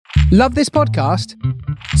Love this podcast?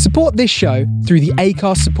 Support this show through the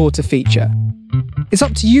Acast supporter feature. It's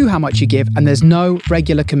up to you how much you give, and there's no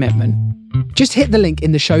regular commitment. Just hit the link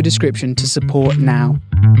in the show description to support now.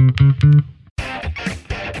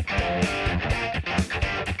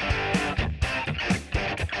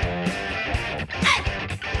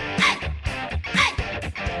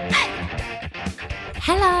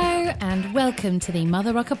 Hello and welcome to the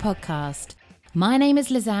Mother Rocker podcast. My name is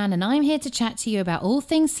Lizanne and I'm here to chat to you about all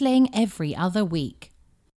things sling every other week.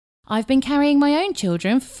 I've been carrying my own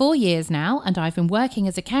children for 4 years now, and I've been working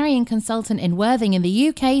as a carrying consultant in Worthing in the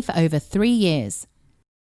UK for over 3 years.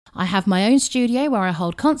 I have my own studio where I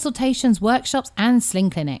hold consultations, workshops and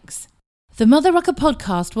sling clinics. The Mother Rocker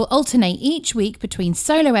podcast will alternate each week between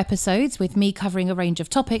solo episodes with me covering a range of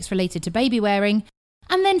topics related to baby wearing,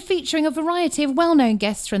 and then featuring a variety of well-known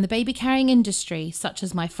guests from the baby carrying industry, such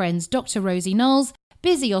as my friends Dr. Rosie Knowles,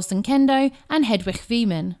 Busy Osenkendo and Hedwig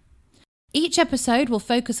Wieman. Each episode will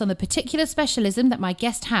focus on the particular specialism that my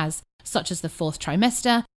guest has, such as the 4th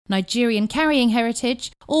trimester, Nigerian carrying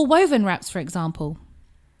heritage, or woven wraps, for example.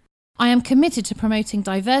 I am committed to promoting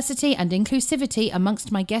diversity and inclusivity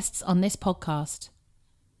amongst my guests on this podcast.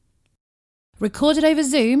 Recorded over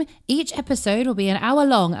Zoom, each episode will be an hour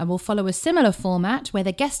long and will follow a similar format where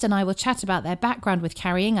the guest and I will chat about their background with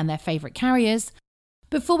carrying and their favourite carriers,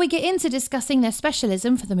 before we get into discussing their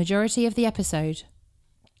specialism for the majority of the episode.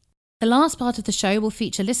 The last part of the show will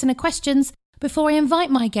feature listener questions before I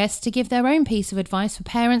invite my guests to give their own piece of advice for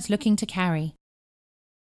parents looking to carry.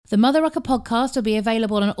 The Mother Rocker podcast will be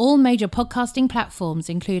available on all major podcasting platforms,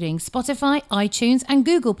 including Spotify, iTunes and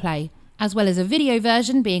Google Play, as well as a video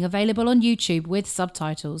version being available on YouTube with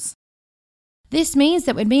subtitles. This means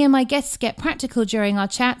that when me and my guests get practical during our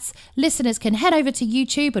chats, listeners can head over to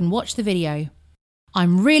YouTube and watch the video.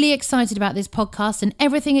 I'm really excited about this podcast and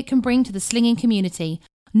everything it can bring to the slinging community,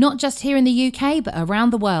 not just here in the UK, but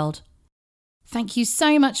around the world. Thank you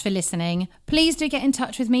so much for listening. Please do get in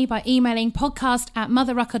touch with me by emailing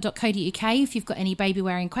podcast@motherrocker.co.uk if you've got any baby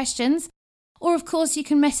wearing questions. Or, of course, you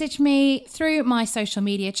can message me through my social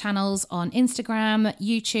media channels on Instagram,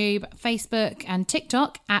 YouTube, Facebook and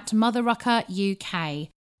TikTok at Mother Rocker UK.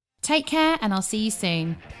 Take care and I'll see you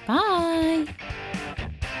soon. Bye.